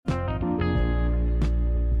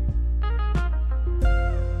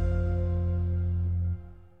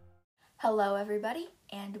Hello everybody,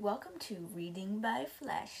 and welcome to Reading by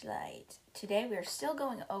Flashlight. Today we are still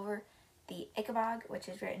going over the Ickabog, which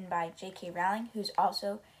is written by J.K. Rowling, who's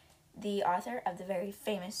also the author of the very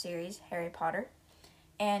famous series Harry Potter.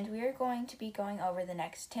 And we are going to be going over the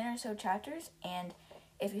next 10 or so chapters, and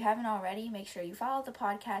if you haven't already, make sure you follow the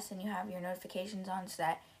podcast and you have your notifications on so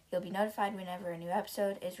that you'll be notified whenever a new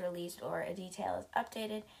episode is released or a detail is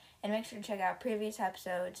updated, and make sure to check out previous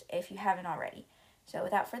episodes if you haven't already. So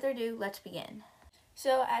without further ado, let's begin.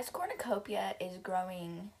 So as Cornucopia is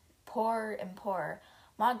growing poorer and poorer,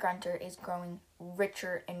 Ma Grunter is growing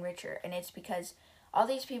richer and richer. And it's because all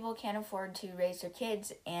these people can't afford to raise their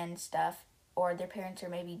kids and stuff, or their parents are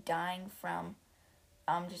maybe dying from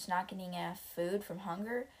just not getting enough food from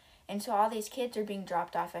hunger. And so all these kids are being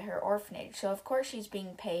dropped off at her orphanage. So of course she's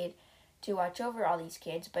being paid to watch over all these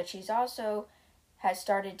kids, but she's also has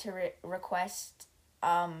started to request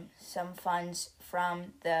some funds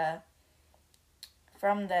from the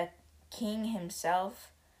king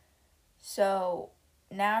himself. So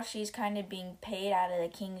now she's kind of being paid out of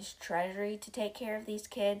the king's treasury to take care of these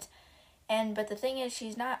kids. But the thing is,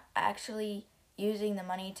 she's not actually using the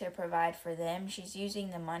money to provide for them. She's using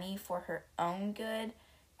the money for her own good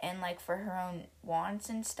and for her own wants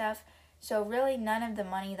and stuff. So really none of the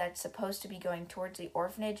money that's supposed to be going towards the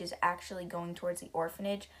orphanage is actually going towards the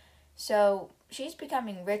orphanage. So she's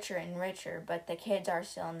becoming richer and richer, but the kids are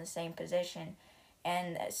still in the same position.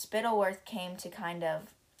 And Spittleworth came to kind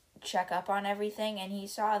of check up on everything, and he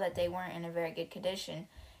saw that they weren't in a very good condition.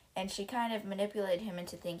 And she kind of manipulated him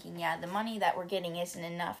into thinking, yeah, the money that we're getting isn't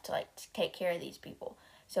enough to take care of these people.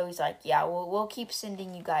 So he's like, yeah, we'll keep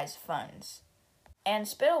sending you guys funds. And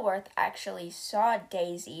Spittleworth actually saw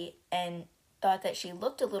Daisy and thought that she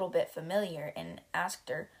looked a little bit familiar and asked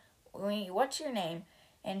her, what's your name?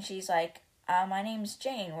 And she's like, my name's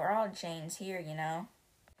Jane. We're all Janes here, you know.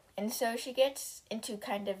 And so she gets into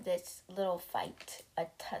kind of this little fight, a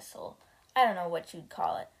tussle. I don't know what you'd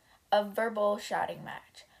call it. A verbal shouting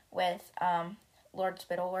match with Lord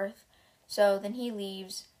Spittleworth. So then he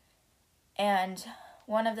leaves, and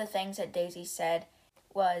one of the things that Daisy said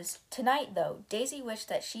was, tonight, though, Daisy wished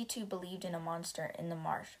that she too believed in a monster in the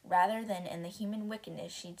marsh, rather than in the human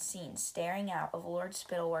wickedness she'd seen staring out of Lord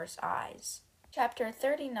Spittleworth's eyes. Chapter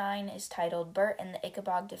 39 is titled Bert and the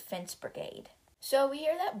Ickabog Defense Brigade. So we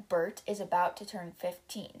hear that Bert is about to turn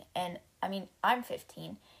 15, and I'm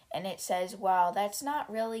 15, and it says, well, that's not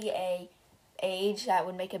really a age that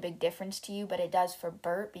would make a big difference to you, but it does for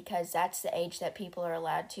Bert, because that's the age that people are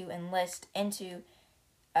allowed to enlist into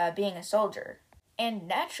being a soldier. And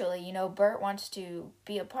naturally, Bert wants to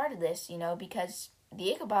be a part of this, because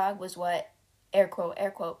the Ickabog was what, air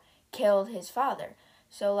quote, killed his father.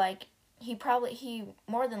 So, he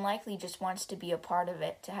more than likely just wants to be a part of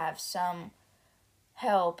it, to have some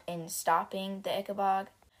help in stopping the Ickabog.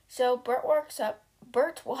 So Bert walks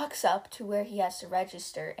up to where he has to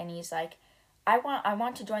register, and he's like, I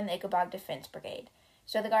want to join the Ickabog Defense Brigade.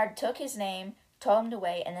 So the guard took his name, told him to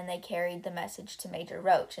wait, and then they carried the message to Major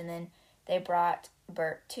Roach, and then they brought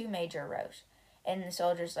Bert to Major Roach. And the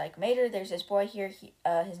soldier's like, Major, there's this boy here,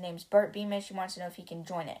 his name's Bert Beamish, he wants to know if he can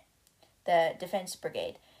join it, the Defense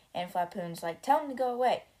Brigade. And Flapoon's like, tell him to go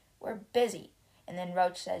away. We're busy. And then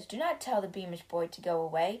Roach says, do not tell the Beamish boy to go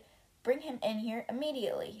away. Bring him in here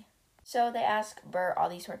immediately. So they ask Bert all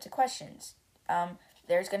these sorts of questions.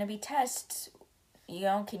 There's going to be tests.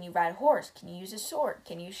 Can you ride a horse? Can you use a sword?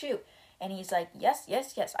 Can you shoot? And he's like, yes,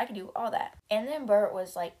 I can do all that. And then Bert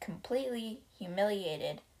was completely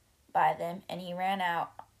humiliated by them. And he ran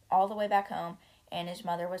out all the way back home. And his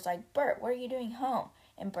mother was like, Bert, what are you doing home?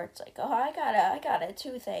 And Bert's like, oh, I got a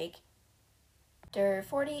toothache. Chapter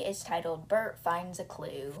 40 is titled Bert Finds a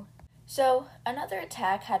Clue. So, another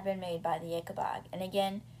attack had been made by the Ickabog. And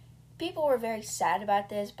again, people were very sad about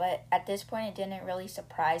this, but at this point it didn't really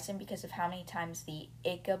surprise them because of how many times the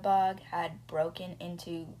Ickabog had broken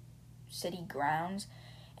into city grounds.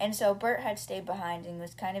 And so Bert had stayed behind and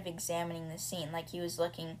was kind of examining the scene. He was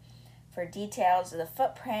looking for details of the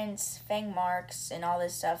footprints, fang marks, and all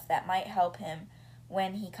this stuff that might help him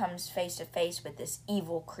when he comes face to face with this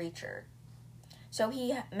evil creature. So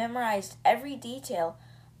he memorized every detail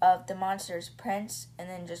of the monster's prints and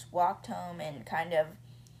then just walked home and kind of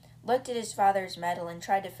looked at his father's medal and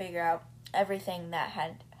tried to figure out everything that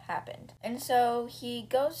had happened. And so he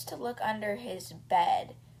goes to look under his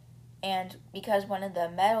bed, and because one of the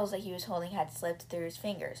medals that he was holding had slipped through his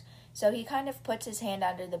fingers. So he kind of puts his hand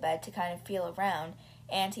under the bed to kind of feel around,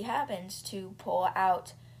 and he happens to pull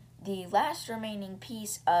out the last remaining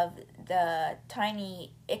piece of the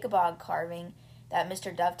tiny Ickabog carving that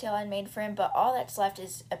Mr. Dovetail had made for him, but all that's left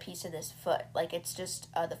is a piece of this foot. It's just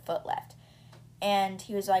the foot left. And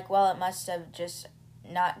he was like, well, it must have just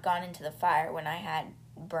not gone into the fire when I had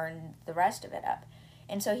burned the rest of it up.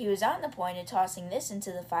 And so he was on the point of tossing this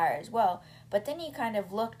into the fire as well. But then he kind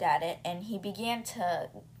of looked at it and he began to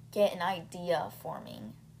get an idea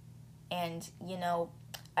forming. And,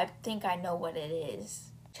 I think I know what it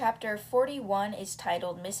is. Chapter 41 is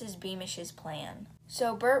titled Mrs. Beamish's Plan.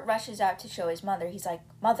 So Bert rushes out to show his mother. He's like,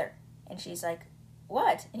 Mother. And she's like,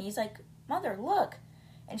 what? And he's like, Mother, look.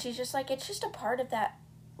 And she's just like, it's just a part of that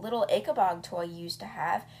little Ickabog toy you used to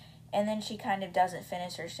have. And then she kind of doesn't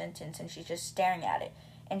finish her sentence and she's just staring at it.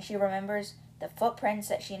 And she remembers the footprints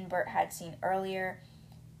that she and Bert had seen earlier.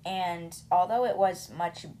 And although it was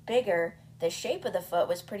much bigger, the shape of the foot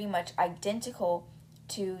was pretty much identical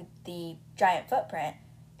to the giant footprint.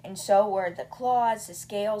 And so were the claws, the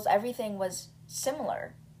scales, everything was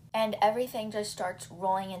similar. And everything just starts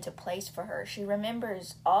rolling into place for her. She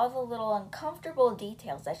remembers all the little uncomfortable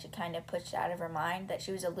details that she kind of pushed out of her mind that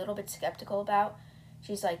she was a little bit skeptical about.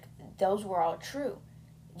 She's like, those were all true.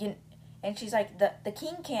 And she's like, the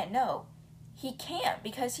king can't know. He can't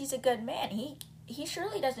because he's a good man. He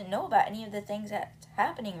surely doesn't know about any of the things that's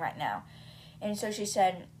happening right now. And so she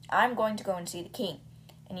said, I'm going to go and see the king.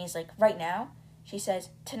 And he's like, right now? She says,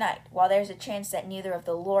 tonight, while there's a chance that neither of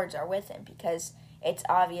the lords are with him because it's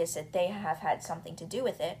obvious that they have had something to do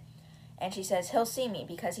with it. And she says, he'll see me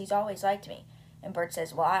because he's always liked me. And Bert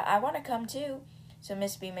says, well, I want to come too. So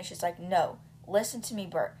Miss Beamish is like, no, listen to me,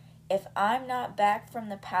 Bert. If I'm not back from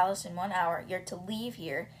the palace in 1 hour, you're to leave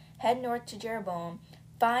here, head north to Jeroboam,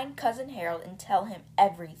 find Cousin Harold, and tell him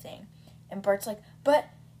everything. And Bert's like, but...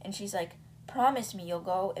 And she's like, promise me you'll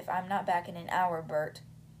go if I'm not back in an hour, Bert.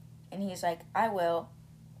 And he's like, I will.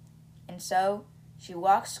 And so she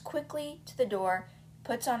walks quickly to the door,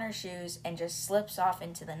 puts on her shoes, and just slips off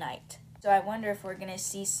into the night. So I wonder if we're going to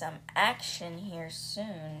see some action here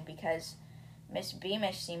soon, because Miss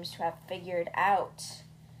Beamish seems to have figured out...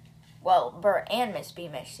 Well, Bert and Miss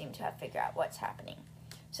Beamish seem to have figured out what's happening.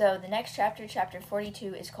 So the next chapter, chapter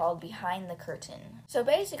 42, is called Behind the Curtain. So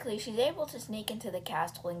basically, she's able to sneak into the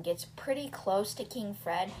castle and gets pretty close to King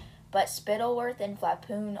Fred, but Spittleworth and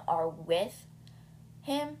Flapoon are with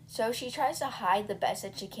him, so she tries to hide the best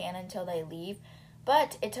that she can until they leave,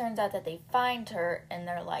 but it turns out that they find her, and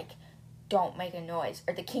they're like, don't make a noise,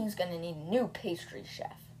 or the king's gonna need a new pastry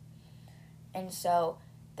chef. And so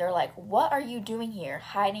they're like, what are you doing here,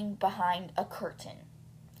 hiding behind a curtain?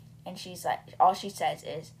 And she's like, all she says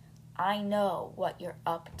is, I know what you're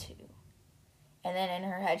up to. And then in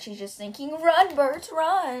her head, she's just thinking, run, Bert,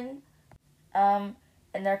 run!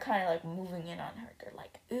 And they're kind of like moving in on her. They're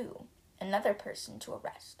like, ooh, another person to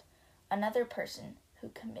arrest. Another person who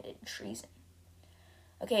committed treason.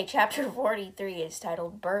 Okay, chapter 43 is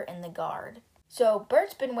titled Bert and the Guard. So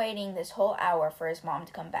Bert's been waiting this whole hour for his mom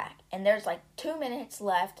to come back. And there's like 2 minutes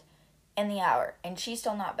left in the hour. And she's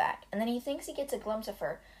still not back. And then he thinks he gets a glimpse of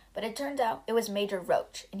her. But it turns out it was Major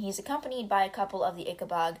Roach. And he's accompanied by a couple of the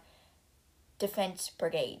Ickabog defense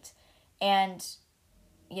brigades. And,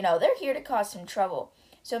 they're here to cause some trouble.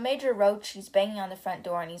 So Major Roach, he's banging on the front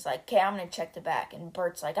door, and he's like, okay, I'm going to check the back. And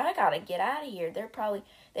Bert's like, I got to get out of here. They're probably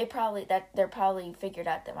figured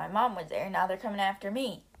out that my mom was there. Now they're coming after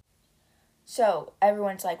me. So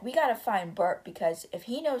everyone's like, we got to find Bert, because if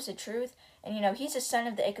he knows the truth, and, he's the son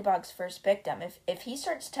of the Ickabog's first victim, if he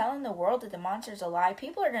starts telling the world that the monster's a lie,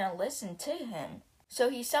 people are going to listen to him. So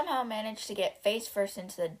he somehow managed to get face first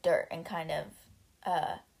into the dirt and kind of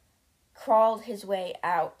crawled his way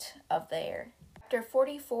out of there. Chapter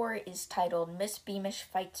 44 is titled Miss Beamish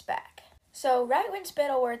Fights Back. So right when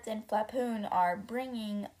Spittleworth and Flapoon are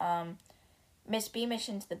bringing Miss Beamish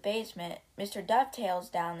into the basement, Mr. Dovetail's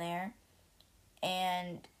down there,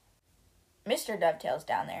 and Miss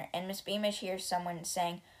Beamish hears someone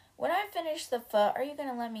saying, when I finish the foot, are you going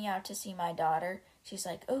to let me out to see my daughter? She's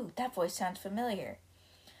like, ooh, that voice sounds familiar.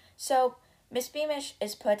 So Miss Beamish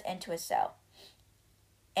is put into a cell.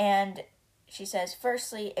 And she says,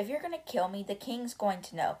 firstly, if you're going to kill me, the king's going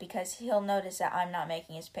to know, because he'll notice that I'm not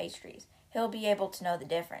making his pastries. He'll be able to know the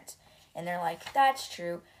difference. And they're like, that's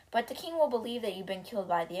true, but the king will believe that you've been killed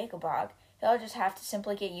by the Ickabog. He'll just have to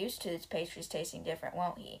simply get used to his pastries tasting different,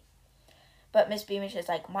 won't he? But Miss Beamish is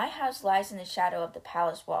like, my house lies in the shadow of the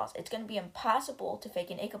palace walls. It's going to be impossible to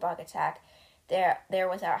fake an Ickabog attack there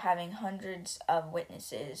without having hundreds of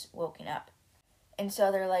witnesses woken up. And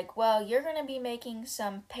so they're like, well, you're going to be making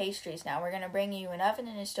some pastries now. We're going to bring you an oven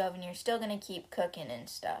and a stove, and you're still going to keep cooking and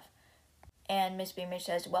stuff. And Miss Beamish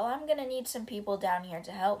says, well, I'm going to need some people down here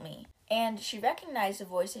to help me. And she recognized the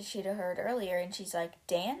voice that she'd heard earlier, and she's like,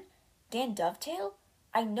 Dan Dovetail?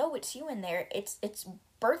 I know it's you in there. It's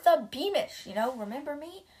Bertha Beamish, remember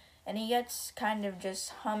me? And he gets kind of just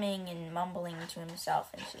humming and mumbling to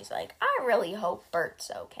himself, and she's like, I really hope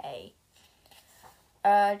Bert's okay.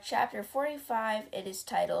 Chapter 45, it is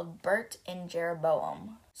titled Bert and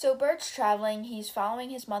Jeroboam. So Bert's traveling, he's following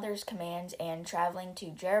his mother's commands and traveling to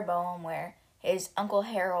Jeroboam where his Uncle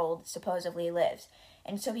Harold supposedly lives.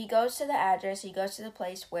 And so he goes to the address, he goes to the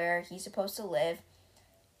place where he's supposed to live,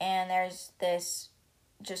 and there's this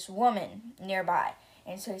just woman nearby.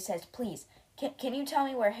 And so he says, please, can you tell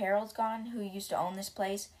me where Harold's gone, who used to own this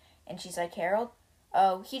place? And she's like, Harold?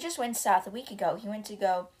 Oh, he just went south a week ago. He went to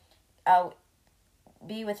go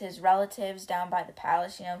be with his relatives down by the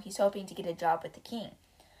palace. You know, he's hoping to get a job with the king.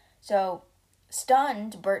 So,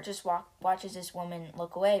 stunned, Bert just watches this woman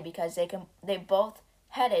look away because they both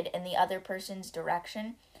headed in the other person's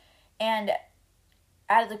direction. And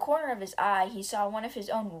out of the corner of his eye, he saw one of his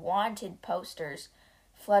own wanted posters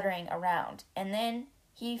fluttering around. And then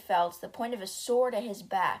he felt the point of a sword at his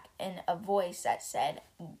back and a voice that said,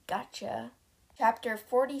 Gotcha. Chapter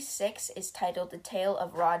 46 is titled The Tale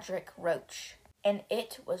of Roderick Roach. And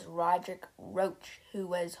it was Roderick Roach who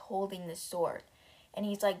was holding the sword. And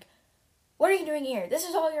he's like, what are you doing here? This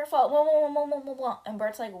is all your fault. Blah, blah, blah, blah, blah, blah. And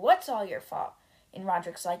Bert's like, what's all your fault? And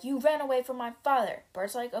Roderick's like, you ran away from my father.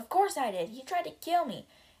 Bert's like, of course I did. He tried to kill me.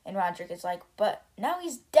 And Roderick is like, but now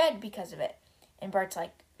he's dead because of it. And Bert's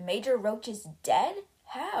like, Major Roach is dead?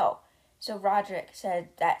 How? So Roderick said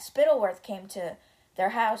that Spittleworth came to their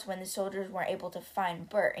house when the soldiers weren't able to find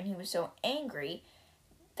Bert. And he was so angry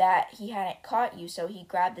that he hadn't caught you, so he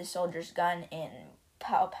grabbed the soldier's gun and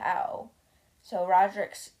pow pow. So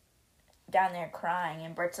Roderick's down there crying,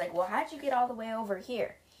 and Bert's like, well, how'd you get all the way over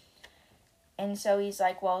here? And so he's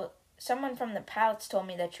like, well, someone from the palace told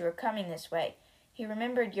me that you were coming this way. He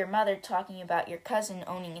remembered your mother talking about your cousin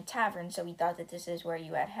owning a tavern, so he thought that this is where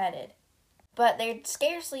you had headed. But they'd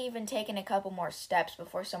scarcely even taken a couple more steps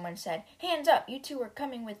before someone said, hands up, you two are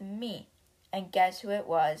coming with me. And guess who it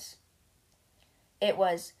was? It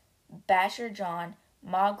was Basher John,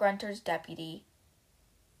 Ma Grunter's deputy.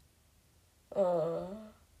 So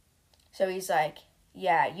he's like,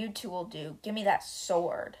 yeah, you two will do. Give me that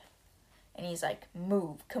sword. And he's like,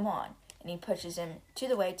 move, come on. And he pushes him to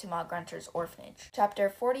the way to Ma Grunter's orphanage.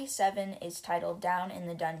 Chapter 47 is titled Down in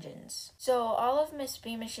the Dungeons. So all of Miss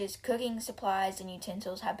Beamish's cooking supplies and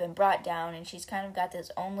utensils have been brought down, and she's kind of got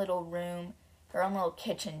this own little room, her own little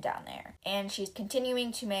kitchen down there. And she's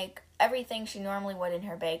continuing to make everything she normally would in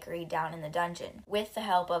her bakery down in the dungeon, with the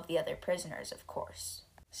help of the other prisoners, of course.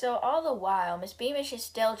 So all the while, Miss Beamish is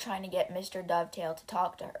still trying to get Mr. Dovetail to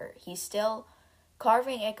talk to her. He's still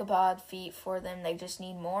carving Ickabog feet for them. They just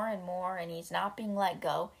need more and more, and he's not being let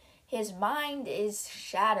go. His mind is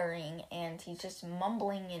shattering, and he's just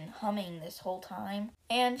mumbling and humming this whole time.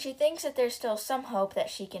 And she thinks that there's still some hope that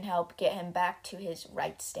she can help get him back to his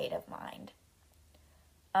right state of mind.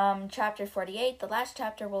 Chapter 48, the last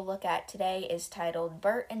chapter we'll look at today, is titled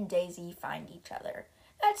Bert and Daisy Find Each Other.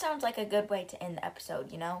 That sounds like a good way to end the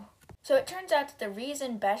episode, you know? So it turns out that the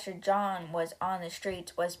reason Basher John was on the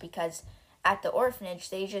streets was because at the orphanage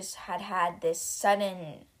they just had this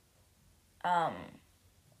sudden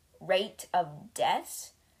rate of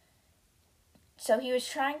deaths. So he was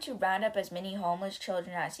trying to round up as many homeless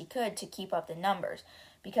children as he could to keep up the numbers,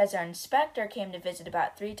 because our inspector came to visit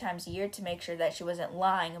about 3 times a year to make sure that she wasn't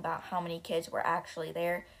lying about how many kids were actually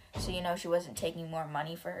there, so she wasn't taking more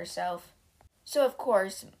money for herself. So of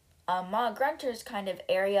course, Ma Grunter's kind of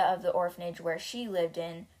area of the orphanage where she lived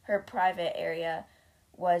in, her private area,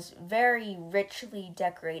 was very richly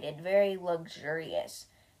decorated, very luxurious.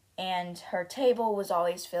 And her table was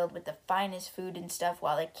always filled with the finest food and stuff,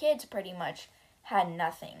 while the kids pretty much had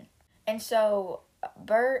nothing. And so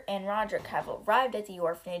Bert and Roderick have arrived at the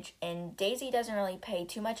orphanage, and Daisy doesn't really pay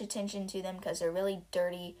too much attention to them because they're really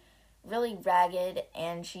dirty, really ragged,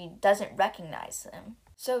 and she doesn't recognize them.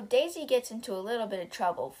 So Daisy gets into a little bit of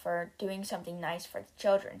trouble for doing something nice for the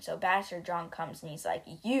children. So Basher John comes and he's like,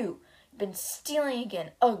 you've been stealing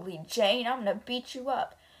again, ugly Jane, I'm gonna beat you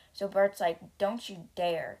up. So Bert's like, don't you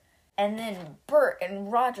dare. And then Bert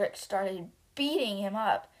and Roderick started beating him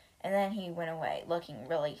up, and then he went away looking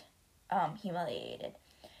really humiliated.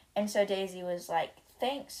 And so Daisy was like,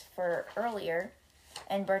 thanks for earlier.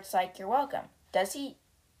 And Bert's like, you're welcome. Does he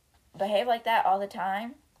behave like that all the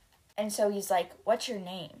time? And so he's like, what's your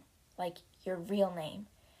name? Like, your real name.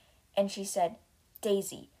 And she said,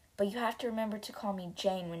 Daisy. But you have to remember to call me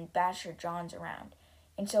Jane when Basher John's around.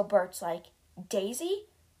 And so Bert's like, Daisy?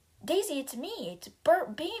 Daisy, it's me. It's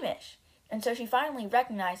Bert Beamish. And so she finally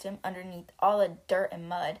recognized him underneath all the dirt and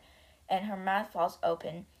mud. And her mouth falls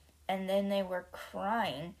open. And then they were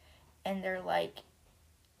crying. And they're like,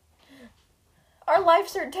 Our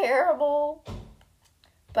lives are terrible.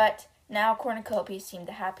 But now cornucopias seemed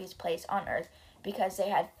the happiest place on earth because they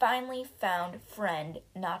had finally found friend,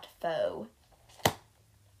 not foe.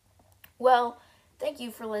 Well, thank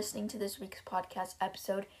you for listening to this week's podcast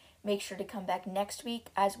episode. Make sure to come back next week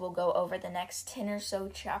as we'll go over the next 10 or so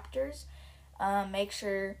chapters. Make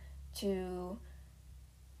sure to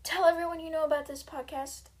tell everyone you know about this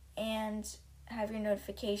podcast and have your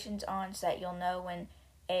notifications on so that you'll know when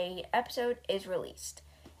a episode is released.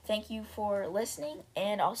 Thank you for listening,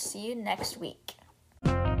 and I'll see you next week.